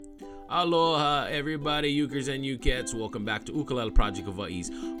Aloha, everybody, ukers and ukets. Welcome back to Ukulele Project Hawaii's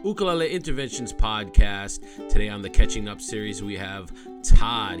Ukulele Interventions Podcast. Today on the Catching Up series, we have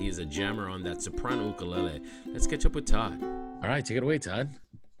Todd. He's a jammer on that soprano ukulele. Let's catch up with Todd. All right, take it away, Todd.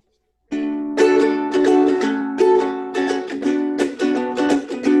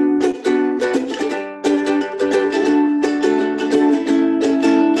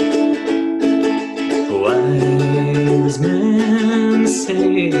 Wise men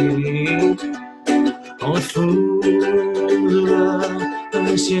say, "All fool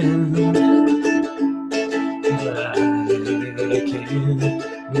rushing," but I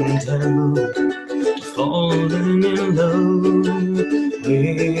can't tell. Falling in love with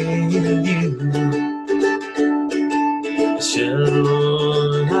you.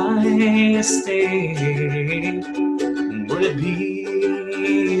 Shall I stay? Would it be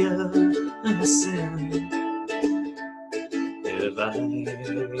a sin if I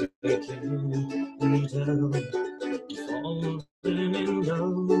can't tell? Falling in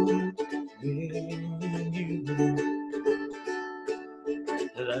love with you.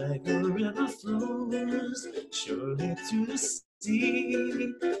 Like a river flows surely to the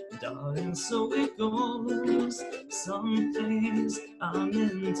sea, darling, so it goes. Some things are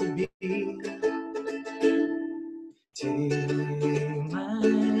meant to be. Take my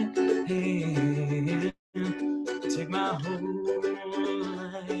hand, take my whole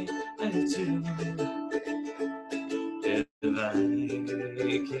life too. If I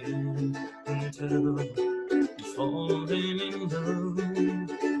can tell, falling in love with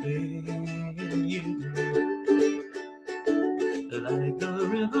you. Like a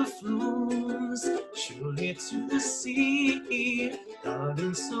river flows surely to the sea,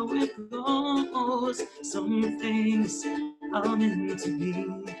 darling, so it goes. Some things are meant to be.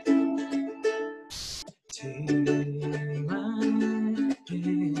 Take my hand,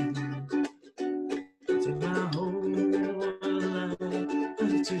 take my whole life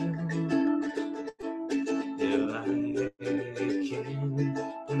too. If I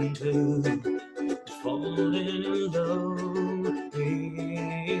can tell, falling in love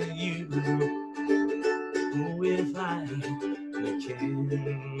with you. Oh, if I can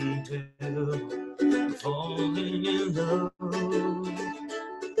tell, falling in love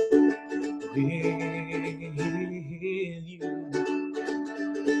with you.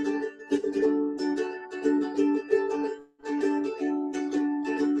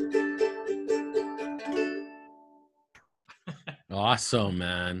 Awesome,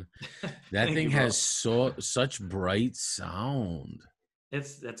 man. That thing has such bright sound.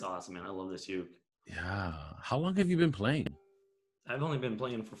 That's awesome, man. I love this uke. Yeah. How long have you been playing? I've only been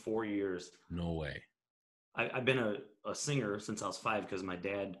playing for 4 years. No way. I've been a singer since I was 5 because my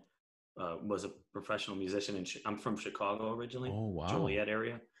dad was a professional musician. And I'm from Chicago originally. Oh, wow. Joliet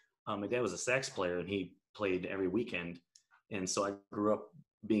area. My dad was a sax player and he played every weekend. And so I grew up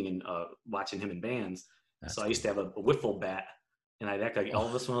being watching him in bands. That's so I used to have a wiffle bat. And I'd act like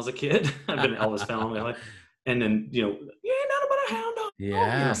Elvis when I was a kid. I've been an Elvis fan all my life. And then, you ain't nothing but a hound dog.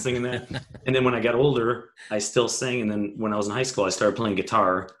 Yeah. Singing that. And then when I got older, I still sang. And then when I was in high school, I started playing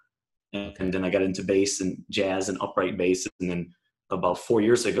guitar. And then I got into bass and jazz and upright bass. And then about 4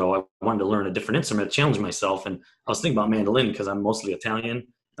 years ago, I wanted to learn a different instrument, challenge myself. And I was thinking about mandolin because I'm mostly Italian.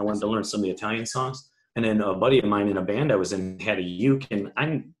 I wanted to learn some of the Italian songs. And then a buddy of mine in a band I was in had a uke. And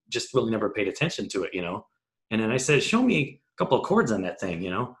I just really never paid attention to it, And then I said, show me couple of chords on that thing,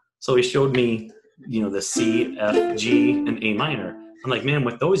 So he showed me, the C, F, G, and A minor. I'm like, man,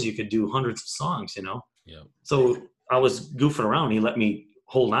 with those you could do hundreds of songs, Yeah. So I was goofing around. He let me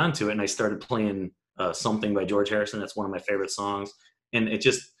hold on to it, and I started playing Something by George Harrison. That's one of my favorite songs. And it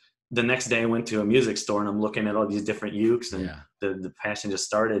just, the next day I went to a music store and I'm looking at all these different ukes, and the passion just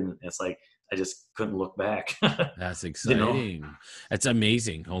started. And it's like, I just couldn't look back. That's exciting. That's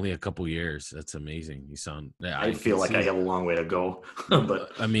amazing. Only a couple years. That's amazing. You sound. I feel like I have a long way to go.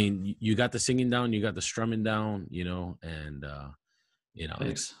 But I mean, you got the singing down, you got the strumming down, and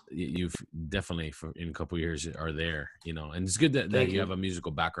you've definitely in a couple years are there, and it's good that you have a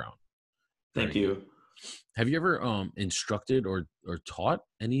musical background. Thank you. Good. Have you ever instructed or taught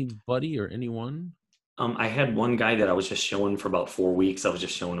anybody or anyone? I had one guy that I was just showing for about 4 weeks. I was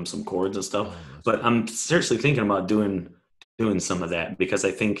just showing him some chords and stuff. But I'm seriously thinking about doing some of that because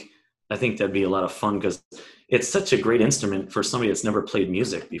I think that'd be a lot of fun because it's such a great instrument for somebody that's never played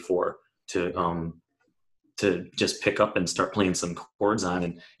music before to just pick up and start playing some chords on,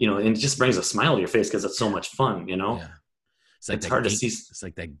 and and it just brings a smile to your face because it's so much fun. Yeah. It's hard to see. It's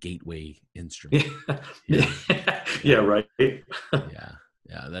like that gateway instrument. Yeah, right. Yeah.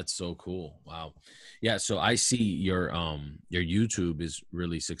 Yeah, that's so cool. Wow. Yeah, so I see your YouTube is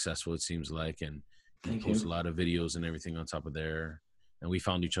really successful, it seems like, and you Thank post a you. lot of videos and everything on top of there. And we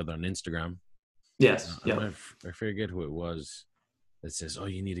found each other on Instagram. Yes. Yep. I forget who it was that says, "Oh,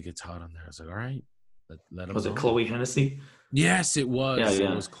 you need to get Todd on there." I was like, "All right, let him Was it know." Chloe Hennessy? Yes, it Yeah, was. It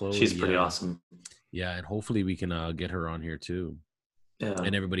yeah. was Chloe. She's pretty Yeah, awesome. yeah, and hopefully we can get her on here too, Yeah.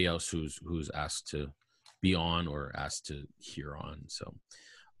 and everybody else who's asked to be on or asked to hear on. So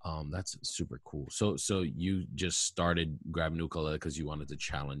that's super cool. So you just started grabbing ukulele because you wanted to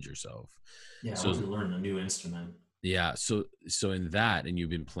challenge yourself. Yeah, I So wanted to learn a new instrument. yeah, so in that, and you've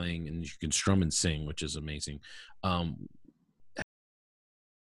been playing, and you can strum and sing, which is amazing. Um,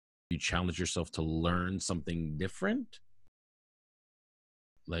 you challenge yourself to learn something different,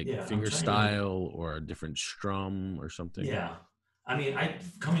 like Yeah, I'm finger trying to. style or a different strum or something. Yeah, I mean, I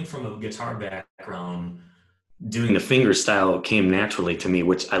coming from a guitar background, doing the finger style came naturally to me,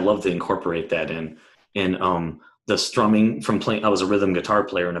 which I love to incorporate that in. And the strumming from playing, I was a rhythm guitar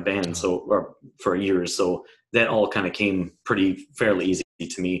player in a band, Uh, so or for years, so that all kind of came pretty fairly easy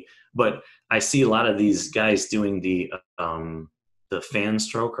to me. But I see a lot of these guys doing the fan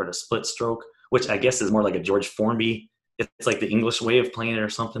stroke or the split stroke, which I guess is more like a George Formby. It's like the English way of playing it or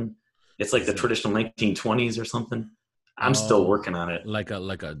something. It's like is the it? traditional 1920s or something. I'm still Oh, working on it. like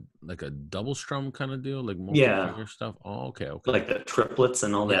a double strum kind of deal, like multi Yeah, finger stuff. Oh, okay, okay. like the triplets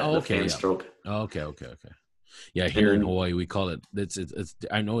and all Yeah. that, Oh, the okay. fan Yeah. stroke. Okay. Okay. Okay. Yeah, And here in then Hawaii, we call it. It's.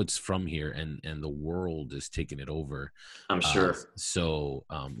 I know it's from here, and the world is taking it over. I'm sure,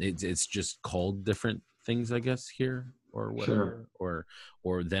 It's just called different things, I guess, here or sure. whatever,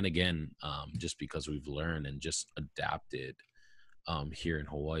 or then again, just because we've learned and just adapted. Here in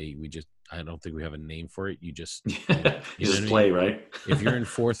Hawaii, I don't think we have a name for it. You You know what just I mean? play, right? If you're in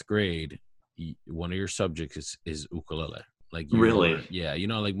fourth grade, one of your subjects is ukulele. Like you learn, Really? yeah,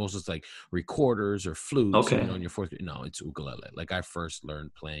 like most it's like recorders or flutes. Okay. In your fourth grade, no, it's ukulele. Like I first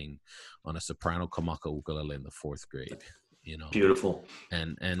learned playing on a soprano kamaka ukulele in the fourth grade. Beautiful.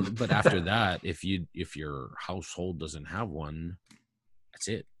 And but after that, if your household doesn't have one, that's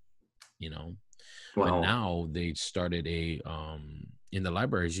it. You know, but Wow. now they started in the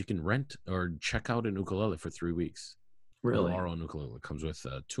libraries you can rent or check out an ukulele for 3 weeks and Really? borrow an ukulele. It comes with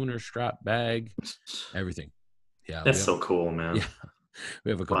a tuner, strap, bag, everything. Yeah, That's so cool, man. yeah, we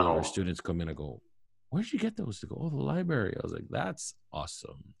have a couple of our Wow. students come in and go, "Where'd you get those?" To go, "Oh, the library." I was like, "That's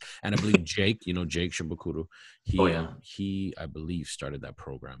awesome." And I believe Jake, Jake Shibakuru, Oh yeah. he I believe started that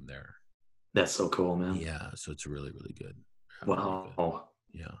program there. That's so cool, man. Yeah, so it's really really good. Really good. Wow.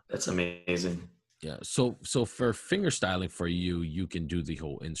 Yeah. That's amazing. Yeah. So for finger styling for you, you can do the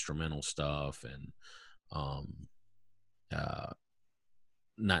whole instrumental stuff and um uh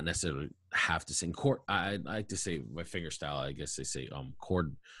not necessarily have to sing chord. I like to say my finger style, I guess they say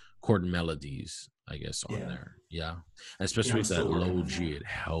chord melodies, I guess, on Yeah. there. Yeah. Yeah, Especially I'm with that still working low on G, that. it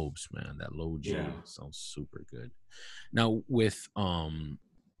helps, man. That low G Yeah. sounds super good. Now with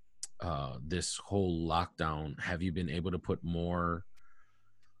this whole lockdown, have you been able to put more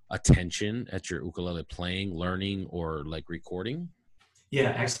attention at your ukulele playing, learning, or like recording?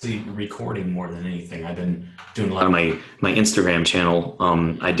 Yeah, actually recording more than anything. I've been doing a lot of my Instagram channel.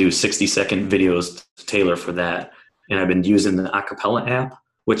 I do 60-second videos to tailor for that, and I've been using the acapella app,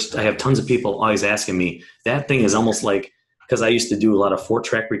 which I have tons of Nice. people always asking me. That thing is almost like, because I used to do a lot of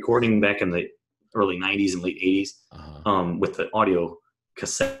 4-track recording back in the early '90s and late '80s, Uh-huh. with the audio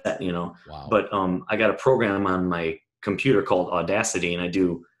cassette. Wow. But I got a program on my computer called Audacity, and I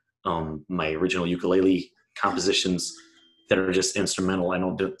do my original ukulele compositions that are just instrumental. I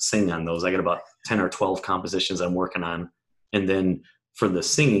don't sing on those. I got about 10 or 12 compositions I'm working on. And then for the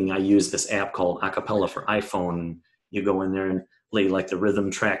singing, I use this app called Acapella for iPhone. You go in there and lay like the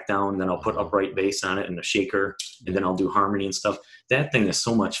rhythm track down, then I'll put Uh-huh. upright bass on it and a shaker, and Yeah. then I'll do harmony and stuff. That thing is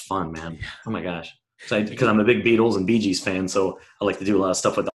so much fun, man. Yeah. Oh my gosh. So because Y- I'm a big Beatles and Bee Gees fan, so I like to do a lot of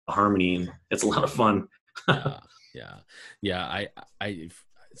stuff with the harmony, and it's a lot of fun. Yeah. Yeah. Yeah. I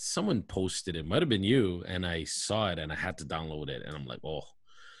someone posted it, might have been you, and I saw it and I had to download it, and I'm like, oh,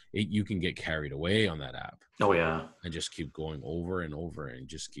 you can get carried away on that app Oh yeah. and just keep going over and over and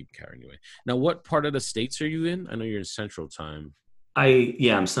just keep carrying away. Now, what part of the states are you in? I know you're in Central Time.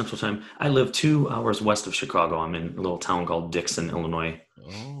 I'm Central Time. I live 2 hours west of Chicago. I'm in a little town called Dixon, Illinois.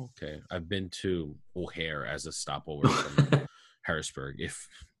 Oh, okay. I've been to O'Hare as a stopover from Harrisburg, if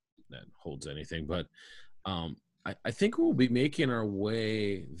that holds anything. But I think we'll be making our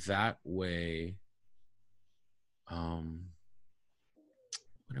way that way. Um,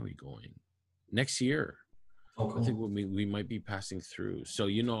 when are we going? Next year. Oh, I think cool. we might be passing through. So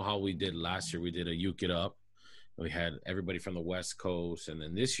you know how we did last year? We did a Uke It Up, We had everybody from the West Coast, and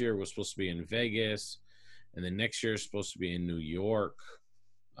then this year was supposed to be in Vegas, and then next year is supposed to be in New York.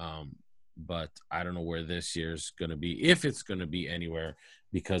 But I don't know where this year's going to be, if it's going to be anywhere,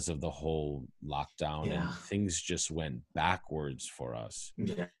 because of the whole lockdown and things just went backwards for us.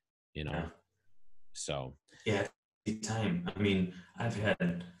 Yeah. You know, so yeah, time. I mean, I've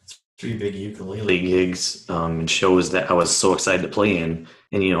had 3 big ukulele gigs and shows that I was so excited to play in,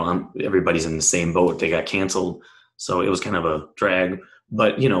 and everybody's in the same boat. They got canceled, so it was kind of a drag.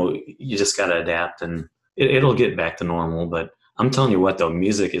 But you just got to adapt, and it'll get back to normal. But I'm telling you what, though,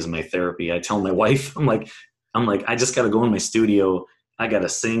 music is my therapy. I tell my wife, I'm like, I just got to go in my studio. I got to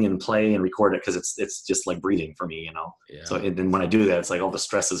sing and play and record it because it's just like breathing for me, Yeah. So then when I do that, it's like all the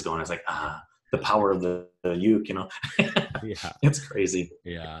stress is gone. It's like, the power of the uke, Yeah. It's crazy.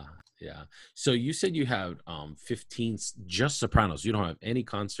 Yeah. So you said you have 15 just sopranos. You don't have any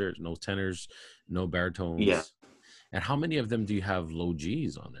concerts, no tenors, no baritones. Yeah. And how many of them do you have low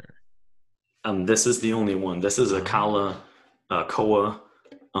G's on there? This is the only one. This is a Kala Koa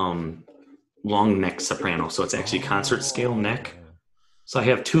long neck soprano. So it's actually concert scale neck. So I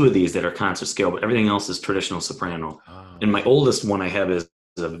have 2 of these that are concert scale, but everything else is traditional soprano. And my oldest one I have is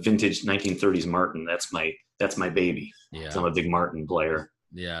a vintage 1930s Martin. That's my baby. Yeah. So I'm a big Martin player.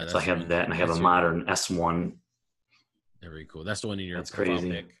 Yeah. So I have that, and I have a modern S1. Very cool. That's the one in your That's crazy.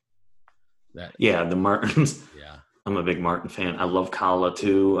 Pick. The Martins. Yeah. I'm a big Martin fan. I love Kala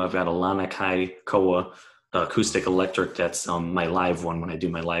too. I've got a Lanakai Koa acoustic electric. That's my live one when I do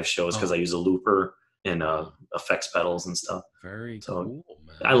my live shows, because I use a looper and effects pedals and stuff. Very cool,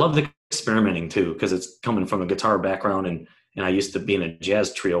 man. I love the experimenting too, because it's coming from a guitar background, and I used to be in a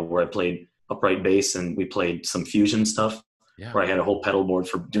jazz trio where I played upright bass, and we played some fusion stuff. Yeah. Where I had a whole pedal board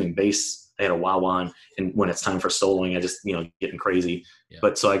for doing bass. I had a wah-wah, and when it's time for soloing, I just getting crazy. Yeah.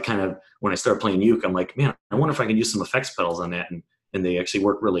 But so I kind of, when I started playing uke, I'm like, man, I wonder if I can use some effects pedals on that, and they actually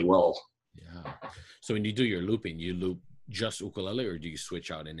work really well. Yeah. So when you do your looping, you loop just ukulele, or do you switch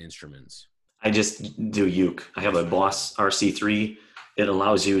out in instruments? I just do uke. I have a Boss RC3. It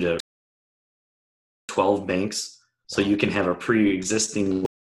allows you to 12 banks, so you can have a pre-existing.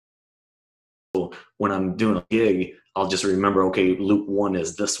 When I'm doing a gig, I'll just remember, okay, loop 1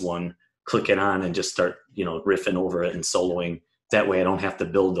 is this one, click it on, and just start, riffing over it and soloing. That way I don't have to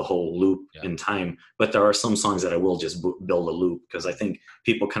build the whole loop in time. But there are some songs that I will just build a loop, because I think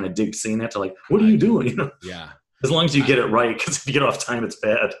people kind of dig seeing that. They're like, what are you doing? Yeah. As long as you get it right, because if you get off time, it's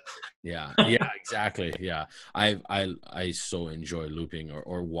bad. Yeah, exactly. Yeah. I so enjoy looping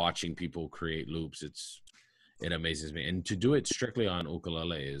or watching people create loops. It amazes me. And to do it strictly on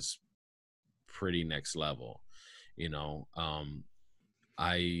ukulele is pretty next level. I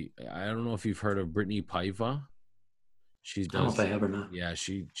don't know if you've heard of Brittany Paiva. She does. I don't know if I have or not. Yeah,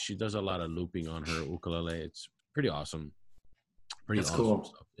 she does a lot of looping on her ukulele. It's pretty awesome. That's awesome cool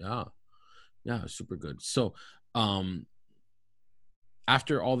stuff. Yeah, super good. So,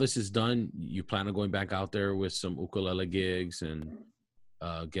 after all this is done, you plan on going back out there with some ukulele gigs and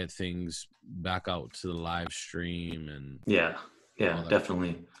get things back out to the live stream and yeah,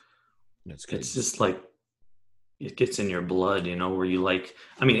 definitely. That's good. It's just like it gets in your blood, where you like.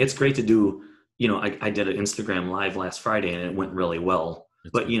 I mean, it's great to do. I did an Instagram live last Friday and it went really well.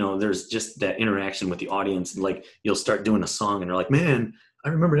 But there's just that interaction with the audience, and like you'll start doing a song and you're like, man, I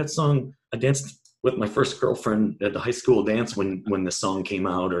remember that song. I danced with my first girlfriend at the high school dance when the song came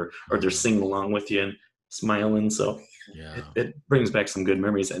out, or they're singing along with you and smiling. So it brings back some good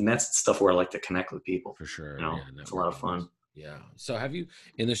memories, and that's stuff where I like to connect with people. For sure. It's a lot of fun. Yeah. So have you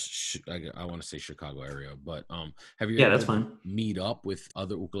in this? I want to say Chicago area, but have you? Yeah, that's fine. Meet up with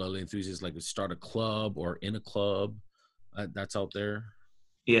other ukulele enthusiasts, like start a club or in a club that's out there.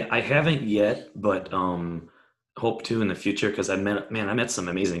 Yeah, I haven't yet, but hope to in the future, because I met some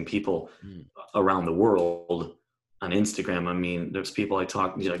amazing people around the world on Instagram. I mean, there's people I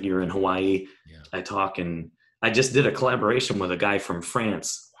talk, like you're in Hawaii. Yeah. I talk, and I just did a collaboration with a guy from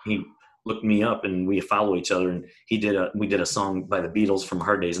France. He looked me up and we follow each other, and we did a song by the Beatles from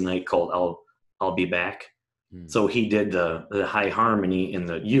Hard Day's Night called I'll Be Back. So he did the high harmony in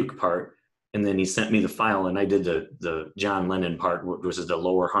the uke part, and then he sent me the file, and I did the John Lennon part, which is the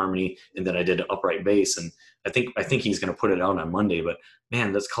lower harmony, and then I did upright bass. And I think he's going to put it out on Monday. But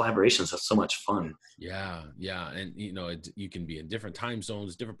man, those collaborations are so much fun. Yeah, and you can be in different time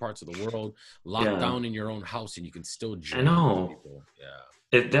zones, different parts of the world, locked down in your own house, and you can still join. I know. People.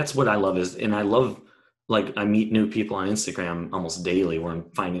 Yeah, that's what I love and I love, like, I meet new people on Instagram almost daily where I'm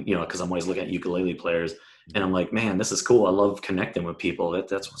finding, because I'm always looking at ukulele players, and I'm like, man, this is cool. I love connecting with people.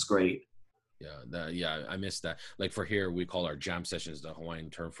 That's what's great. Yeah, I miss that. Like for here, we call our jam sessions, the Hawaiian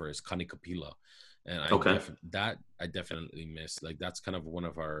term for is kanikapila. And Okay. I definitely miss. Like that's kind of one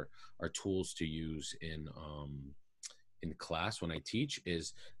of our tools to use in class when I teach,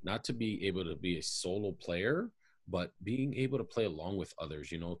 is not to be able to be a solo player, but being able to play along with others,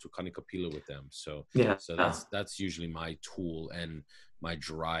 to kanikapila with them. So Yeah. that's usually my tool and my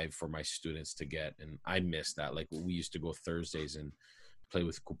drive for my students to get. And I miss that. Like we used to go Thursdays and play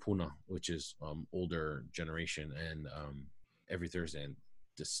with kupuna, which is older generation, and every Thursday, and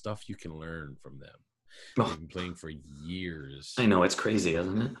the stuff you can learn from them. Oh, They've been playing for I years. know, it's crazy,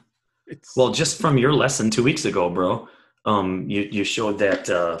 isn't it? It's Well, just from your lesson 2 weeks ago, bro, you showed that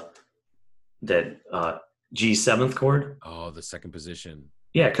G seventh chord. oh, the second position.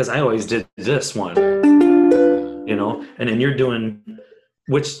 Yeah, because I always did this one, Yeah. and then you're doing,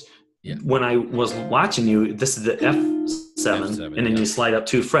 which Yeah. when I was watching you, this is the F7, F7. and then Yeah. you slide up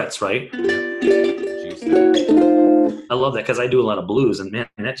 2 frets, right? Yep. G7. I love that because I do a lot of blues, and man,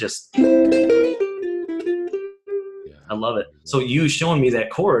 that just, Yeah. I love it. So you showing me that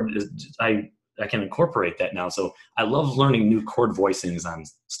chord is, I can incorporate that now. So I love learning new chord voicings on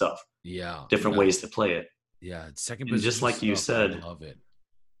stuff, Yeah. different Yeah. ways to play it. Yeah. Second And just position like you stuff. I said, love it.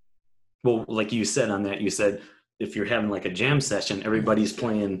 well, like you said on that, you said if you're having like a jam session, everybody's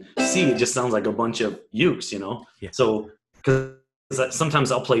playing C. It just sounds like a bunch of ukes, Yeah. So because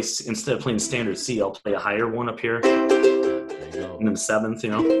sometimes I'll play, instead of playing standard C, I'll play a higher one up here, Yeah. There you go. and then seventh.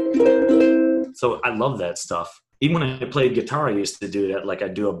 So I love that stuff. Even when I Yeah. played guitar, I used to do that. Like I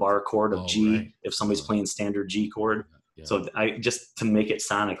do a bar chord of Oh, right. G if somebody's playing standard G chord. Yeah. So I just to make it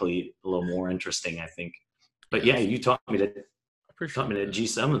sonically a little more interesting, I think. But Yeah. yeah, you taught me that. I appreciate that.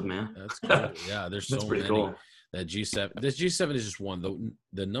 G7th, man. That's cool. Yeah, there's That's so pretty many. cool. That G7, this G7 is just one.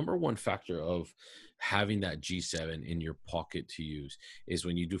 The number one factor of having that G7 in your pocket to use is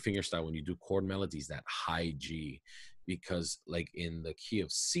when you do fingerstyle, when you do chord melodies, that high G, because like in the key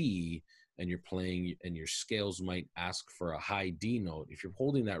of C and you're playing and your scales might ask for a high D note. If you're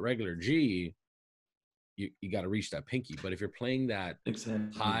holding that regular G, you got to reach that pinky. But if you're playing that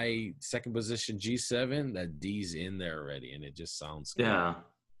Exactly. high second position G7, that D's in there already, and it just sounds good. Yeah.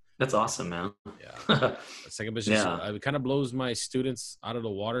 That's awesome, man. Yeah. Second position, Yeah. it kind of blows my students out of the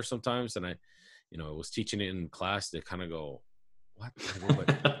water sometimes. And I was teaching it in class. They kind of go, what?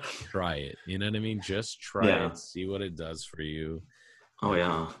 But try it. You know what I mean? Just try Yeah. it. See what it does for you. Oh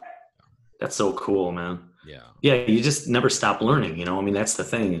yeah. That's so cool, man. Yeah. Yeah, you just never stop learning, I mean, that's the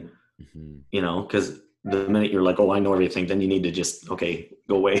thing, Mm-hmm. because the minute you're like, oh, I know everything, then you need to just, okay,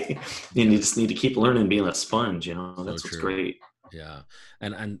 go away. Yeah. You just need to keep learning, being a sponge, So that's what's true. great. Yeah.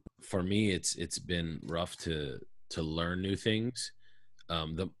 And for me, it's been rough to learn new things.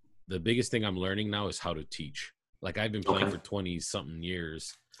 The biggest thing I'm learning now is how to teach. Like I've been playing Okay. for 20 something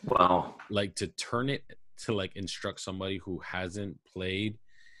years. Wow. Like to turn it to like instruct somebody who hasn't played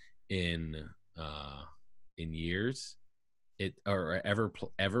in years, or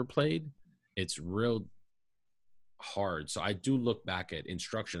ever played, it's real hard. So I do look back at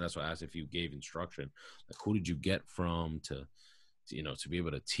instruction. That's why I asked if you gave instruction. Like who did you get from to be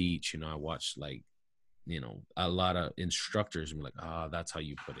able to teach? I watched like a lot of instructors and be like, that's how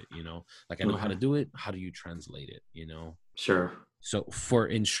you put it. Like I know how to do it. How do you translate it? Sure. So for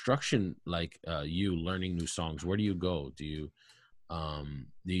instruction, like you learning new songs, where do you go? Do you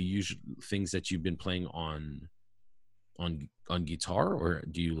use things that you've been playing on guitar, or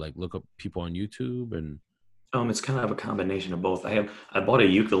do you like look up people on YouTube? And It's kind of a combination of both. I bought a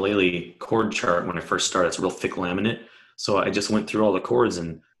ukulele chord chart when I first started. It's a real thick laminate. So I just went through all the chords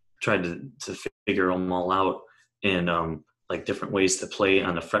and tried to figure them all out, and like different ways to play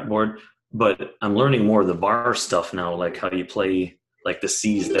on the fretboard. But I'm learning more of the bar stuff now, like how you play like the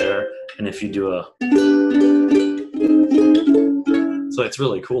C's there. And if you do so it's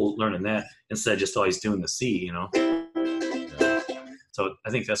really cool learning that instead of just always doing the C. So I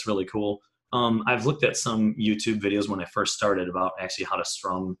think that's really cool. I've looked at some YouTube videos when I first started about actually how to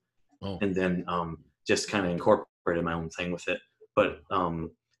strum, and then just kind of incorporated my own thing with it. But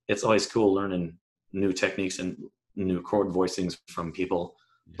it's always cool learning new techniques and new chord voicings from people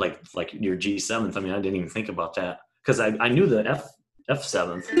like your G7th. I mean, I didn't even think about that because I knew the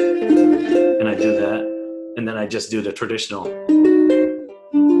F7th, and I do that, and then I just do the traditional.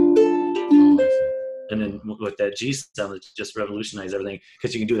 And then with that G7, it just revolutionized everything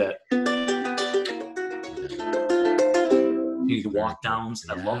because you can do that. You can walk downs.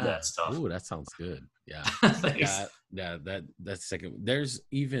 I love that stuff. Ooh, that sounds good. Yeah. Thanks. Yeah. That's second. There's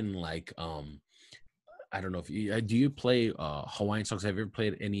even like I don't know if you do you play Hawaiian songs. Have you ever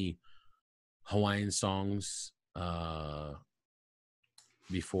played any Hawaiian songs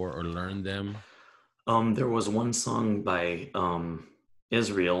before or learned them? There was one song by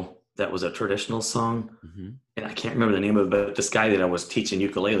Israel that was a traditional song, Mm-hmm. and I can't remember the name of it, but this guy that I was teaching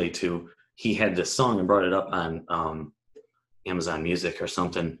ukulele to, he had this song and brought it up on Amazon Music or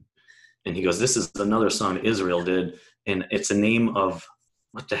something. And he goes, "This is another song Israel did, and it's a name of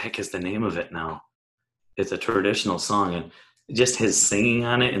what the heck is the name of it now? It's a traditional song, and just his singing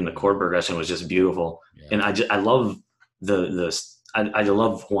on it and the chord progression was just beautiful. Yeah. And I love I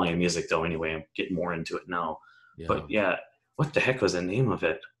love Hawaiian music though. Anyway, I'm getting more into it now. Yeah. But yeah, what the heck was the name of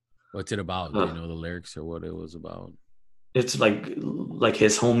it? What's it about? Do you know the lyrics or what it was about? It's like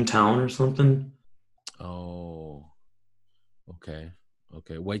his hometown or something. Oh, okay.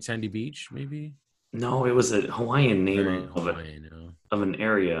 Okay. White Sandy Beach, maybe? No, it was a Hawaiian name Very of it. Hawaiian, yeah. Of an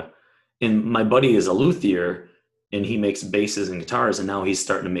area. And my buddy is a luthier and he makes basses and guitars, and now he's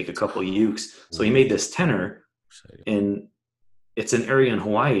starting to make a couple of ukes. So he made this tenor, Exciting. and it's an area in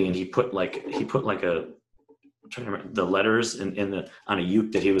Hawaii, and he put like a, I'm trying to remember the letters on a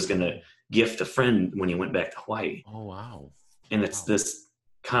uke that he was gonna gift a friend when he went back to Hawaii. Oh wow. And it's this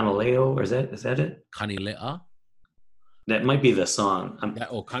Kanaleo, or is that it? Kanilea? That might be the song.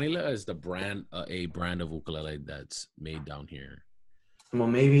 Kanilea is the brand, a brand of ukulele that's made down here. Well,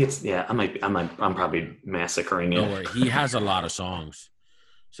 maybe it's, yeah. I'm probably massacring it. No worry. He has a lot of songs,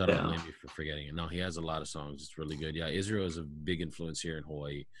 so I don't Yeah. blame you for forgetting it. No, he has a lot of songs. It's really good. Yeah, Israel is a big influence here in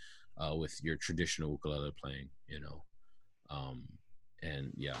Hawaii, with your traditional ukulele playing.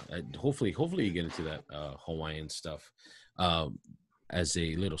 And yeah, hopefully you get into that Hawaiian stuff. As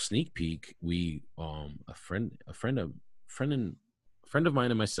a little sneak peek, we a friend of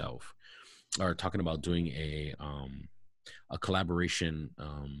mine and myself are talking about doing a collaboration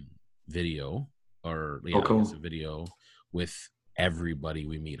video, or Oh, cool. I guess a video with everybody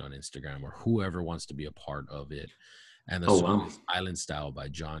we meet on Instagram or whoever wants to be a part of it. And the song is Island Style by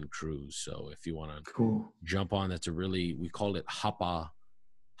John Cruz. So if you want to jump on, that's we call it Hapa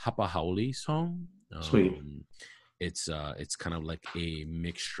Hauli song. Sweet. It's kind of like a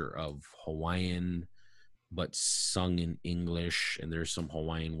mixture of Hawaiian but sung in English, and there's some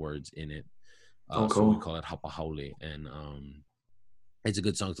Hawaiian words in it. So we call it Hapa Hauli, and it's a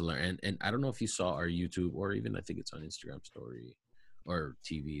good song to learn. And I don't know if you saw our YouTube, or even I think it's on Instagram story or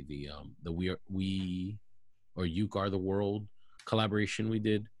TV, the we or Uke Are the World collaboration we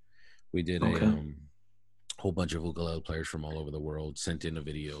did. We did a whole bunch of ukulele players from all over the world sent in a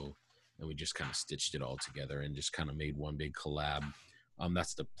video, and we just kind of stitched it all together and just kind of made one big collab.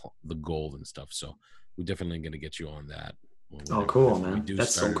 That's the goal and stuff. So we're definitely going to get you on that. Oh, cool, man.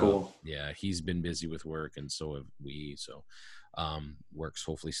 That's so cool. Yeah, he's been busy with work, and so have we. So work's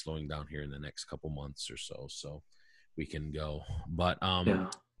hopefully slowing down here in the next couple months or so, so we can go. But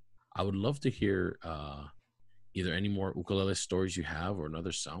I would love to hear either any more ukulele stories you have, or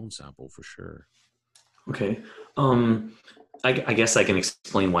another sound sample for sure. Okay. I guess I can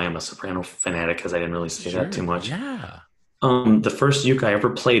explain why I'm a soprano fanatic, because I didn't really say that too much. Yeah. The first uke I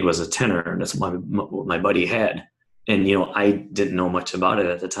ever played was a tenor, and that's what my buddy had. And, I didn't know much about it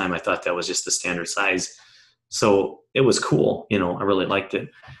at the time. I thought that was just the standard size. So it was cool. I really liked it.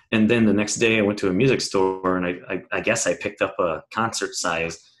 And then the next day I went to a music store, and I guess I picked up a concert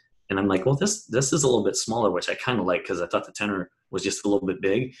size, and I'm like, well, this is a little bit smaller, which I kind of like, because I thought the tenor was just a little bit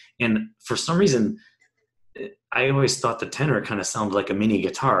big. And for some reason, I always thought the tenor kind of sounded like a mini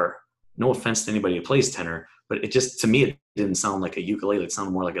guitar. No offense to anybody who plays tenor, but it just, to me, it didn't sound like a ukulele. It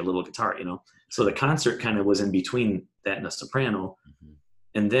sounded more like a little guitar, So the concert kind of was in between that and a soprano. Mm-hmm.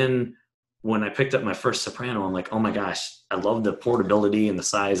 And then when I picked up my first soprano, I'm like, oh my gosh, I love the portability and the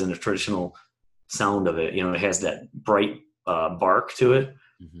size and the traditional sound of it. It has that bright bark to it.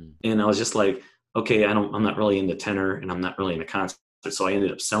 Mm-hmm. And I was just like, okay, I'm not really into tenor, and I'm not really into concert. So I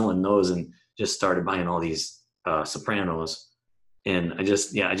ended up selling those and just started buying all these sopranos. And I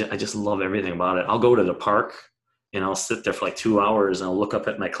just love everything about it. I'll go to the park and I'll sit there for like 2 hours, and I'll look up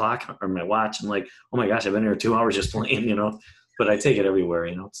at my clock or my watch, and like, oh my gosh, I've been here 2 hours just playing, but I take it everywhere,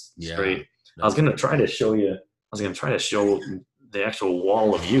 it's great. I was going to try to show the actual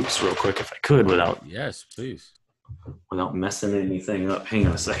wall of ukes real quick, if I could, Yes, please. Without messing anything up. Hang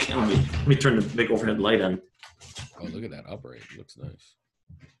on a second. Let me turn the big overhead light on. Oh, look at that upright. It looks nice.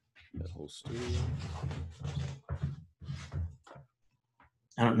 That whole studio.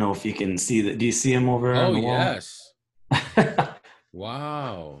 I don't know if you can see that. Do you see him over on the wall? Yes.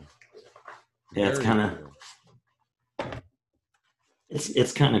 Wow. Yeah, it's kind of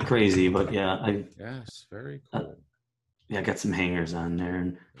it's kind of crazy, but yeah, yes, very cool. I got some hangers on there,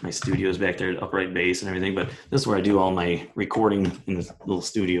 and my studio's back there, upright bass and everything. But this is where I do all my recording, in this little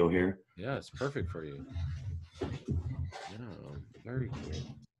studio here. Yeah, it's perfect for you. Yeah, very cool.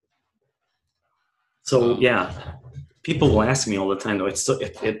 So yeah, People will ask me all the time though.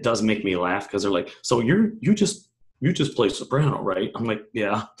 It does make me laugh because they're like, "So you just play soprano, right?" I'm like,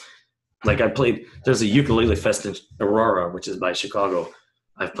 "Yeah." Like there's a ukulele fest in Aurora, which is by Chicago.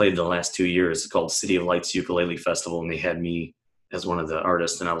 I've played the last 2 years. It's called City of Lights Ukulele Festival, and they had me as one of the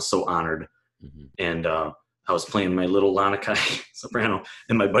artists, and I was so honored. Mm-hmm. And I was playing my little Lanakai soprano,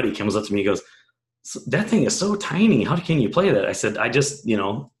 and my buddy comes up to me and goes, "That thing is so tiny. How can you play that?" I said, "I just,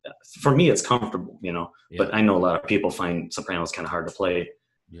 for me, it's comfortable, Yeah. But I know a lot of people find sopranos kind of hard to play."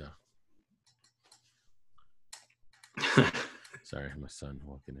 Yeah. Sorry, my son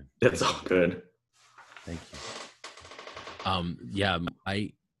walking in. It's all good. Thank you.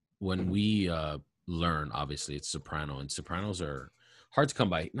 When we learn, obviously it's soprano, and sopranos are hard to come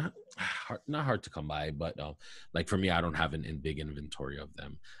by. Not hard to come by, but like for me, I don't have a big inventory of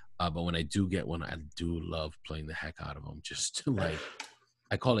them. But when I do get one, I do love playing the heck out of them. Just to like,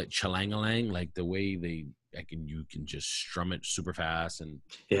 I call it chalang-a-lang, like the way you can just strum it super fast, and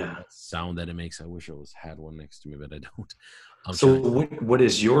that sound that it makes. I wish I had one next to me, but I don't. So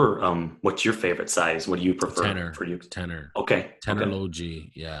what's your favorite size? What do you prefer for you? Tenor. Okay. Tenor low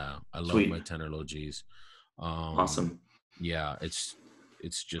G. Yeah. I love my tenor low Gs. Awesome. Yeah. It's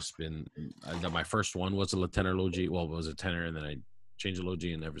just been, my first one was a tenor low G. Well, it was a tenor, and then I changed the low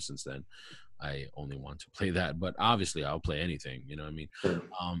G, and ever since then I only want to play that, but obviously I'll play anything, you know what I mean? Sure.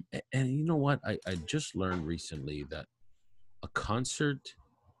 And you know what? I just learned recently that a concert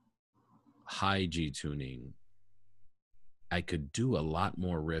high G tuning, I could do a lot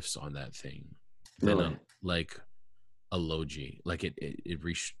more riffs on that thing than a low G. Like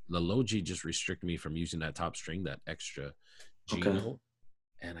the low G just restricted me from using that top string, that extra G note.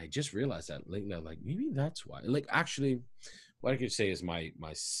 And I just realized that lately, like maybe that's why. Like actually, what I could say is my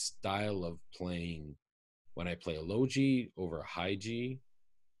style of playing when I play a low G over a high G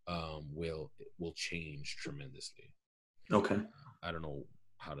will change tremendously. Okay. I don't know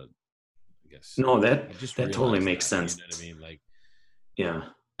how to. I guess. No, that totally makes sense. You know what I mean? Like, yeah.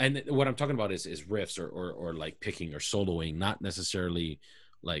 And what I'm talking about is riffs or like picking or soloing, not necessarily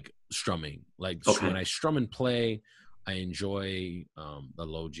like strumming. Like when I strum and play, I enjoy the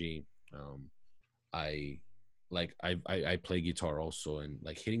low G. I play guitar also, and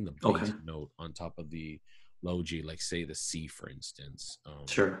like hitting the bass note on top of the low G, like say the C, for instance.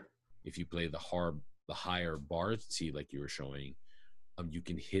 Sure. If you play the higher bar C, like you were showing, you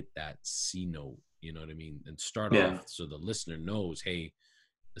can hit that C note, you know what I mean, and start off so the listener knows, hey,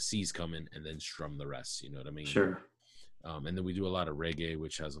 the C's coming, and then strum the rest, you know what I mean? Sure. And then we do a lot of reggae,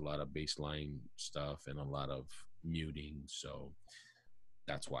 which has a lot of bass line stuff and a lot of muting, so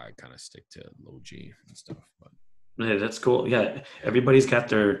that's why I kind of stick to low G and stuff. But yeah, that's cool. Yeah, everybody's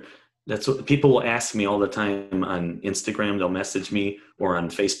got that's what people will ask me all the time on Instagram. They'll message me, or on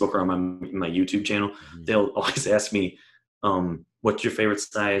Facebook, or on my YouTube channel. Mm-hmm. They'll always ask me, what's your favorite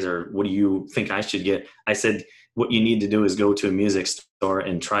size, or what do you think I should get? I said, what you need to do is go to a music store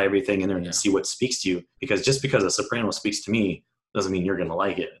and try everything in there and see what speaks to you. Because just because a soprano speaks to me doesn't mean you're going to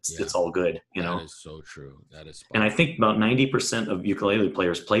like it. It's all good, you know? That is so true. That is and I think about 90% of ukulele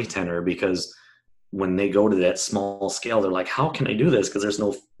players play tenor because when they go to that small scale, they're like, how can I do this? Because there's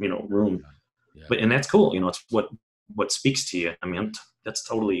no, room. Yeah. But, and that's cool. It's what speaks to you. I mean, that's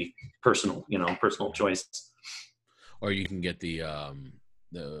totally personal, personal choice. Or you can get the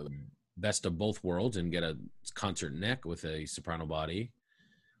best of both worlds and get a concert neck with a soprano body,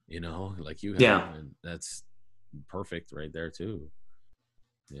 like you have. Yeah. And that's perfect right there too.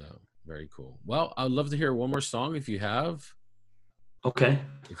 Yeah. Very cool. Well, I'd love to hear one more song if you have. Okay.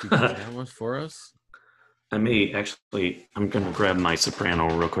 If you can jam one for us. I may actually, I'm going to grab my soprano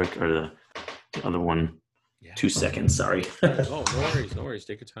real quick, or the other one. Yeah. 2 seconds. Sorry. Oh, no worries. No worries.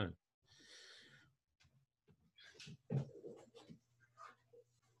 Take your time.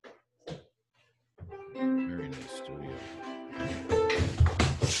 Very nice studio.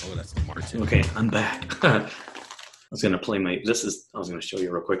 Oh, that's Martin. Okay, I'm back. I was gonna play I was gonna show you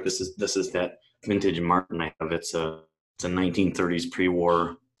real quick. This is that vintage Martin I have. It's a 1930s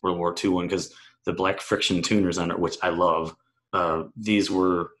pre-war World War II one, because the black friction tuners on it, which I love. These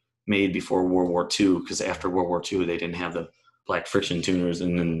were made before World War II, because after World War II they didn't have the black friction tuners,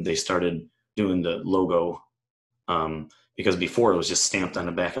 and then they started doing the logo. Because before it was just stamped on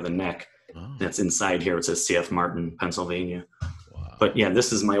the back of the neck. Oh. That's inside here. It says C.F. Martin, Pennsylvania. Wow. But yeah,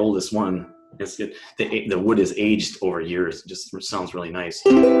 this is my oldest one. It's good. The wood is aged over years. It just sounds really nice.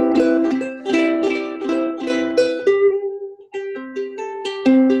 All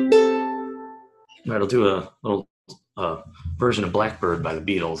right, I'll do a little version of Blackbird by the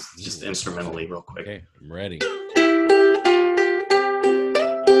Beatles, just instrumentally real quick. Okay, I'm ready.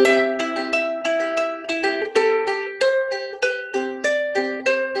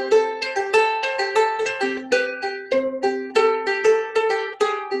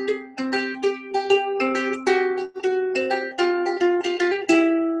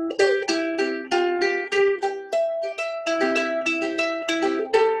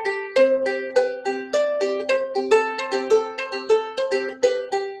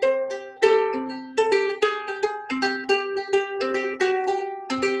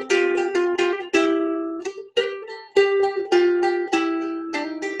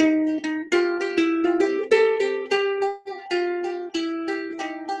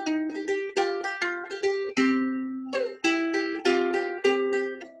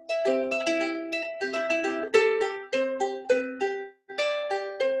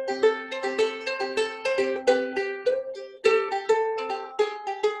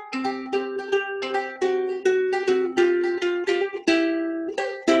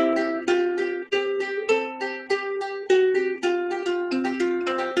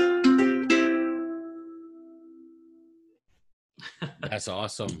 That's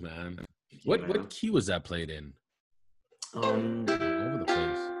awesome, man. Yeah, What key was that played in? All over the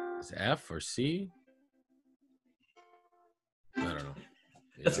place. Is it F or C? I don't know.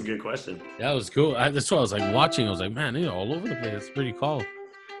 That's a good question. That was cool. That's what I was like watching. I was like, man, all over the place. It's pretty cool.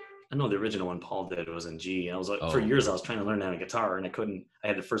 I know the original one Paul did was in G. I was like, for years I was trying to learn that on guitar and I couldn't. I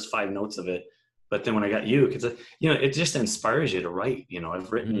had the first 5 notes of it, but then when I got you, because it just inspires you to write.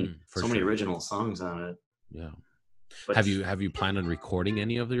 I've written many original songs on it. Yeah. But have you planned on recording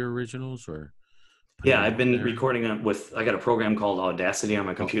any of your originals or? Yeah, I've been recording them I got a program called Audacity on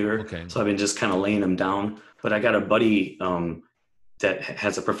my computer. Okay. So I've been just kind of laying them down. But I got a buddy that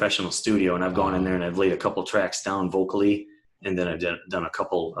has a professional studio, and I've gone in there and I've laid a couple tracks down vocally, and then I've done a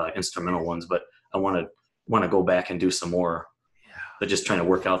couple instrumental ones. But I want to go back and do some more. Yeah. But just trying to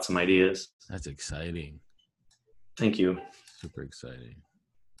work out some ideas. That's exciting. Thank you. Super exciting.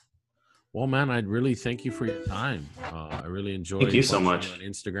 Well, man, I'd really thank you for your time. I really enjoyed. Thank you so much. On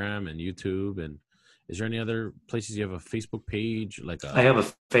Instagram and YouTube, and is there any other places you have a Facebook page? I have a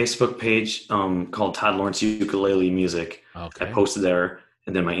Facebook page called Todd Lawrence Ukulele Music. Okay. I posted there,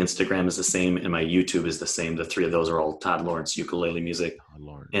 and then my Instagram is the same, and my YouTube is the same. The 3 of those are all Todd Lawrence Ukulele Music.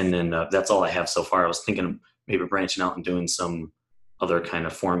 And then that's all I have so far. I was thinking of maybe branching out and doing some other kind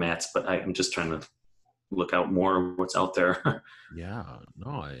of formats, but I'm just trying to look out more what's out there. Yeah,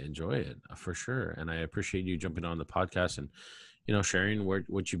 no, I enjoy it for sure. And I appreciate you jumping on the podcast and, sharing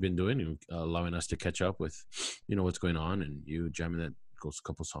what you've been doing and allowing us to catch up with, what's going on, and you jamming that goes a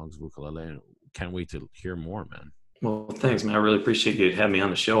couple songs of ukulele, and can't wait to hear more, man. Well, thanks, man. I really appreciate you having me on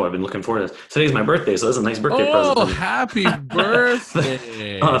the show. I've been looking forward to it. Today's my birthday, so that's a nice birthday present. Oh, happy birthday.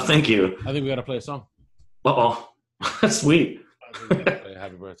 Thank you. I think we got to play a song. Uh-oh. Sweet.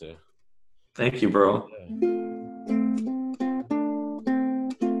 Happy birthday. Thank you, bro.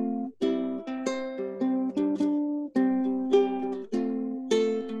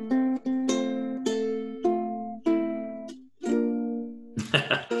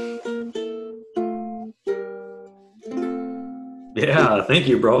 Yeah, thank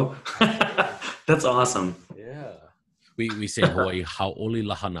you, bro. That's awesome. Yeah. We say Hawaii hau'oli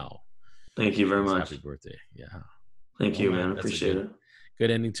lahanau. Thank you very much. Happy birthday. Yeah. Thank you, man. Appreciate it.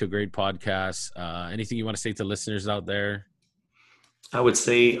 Good ending to a great podcast. Anything you want to say to listeners out there? I would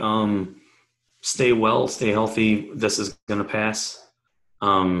say stay well, stay healthy. This is going to pass.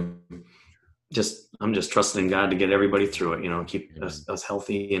 I'm just trusting God to get everybody through it, keep us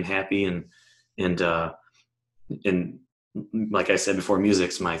healthy and happy. And like I said before,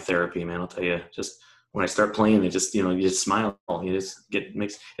 music's my therapy, man. I'll tell you, just when I start playing, it just, you just smile. You just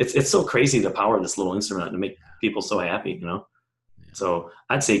it's so crazy, the power of this little instrument to make people so happy, Yeah. So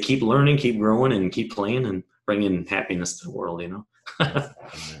I'd say keep learning, keep growing, and keep playing and bringing happiness to the world,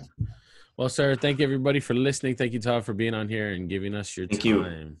 Well, sir, thank you everybody for listening. Thank you, Todd, for being on here and giving us your time. Thank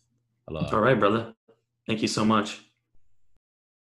you. All right, brother. Thank you so much.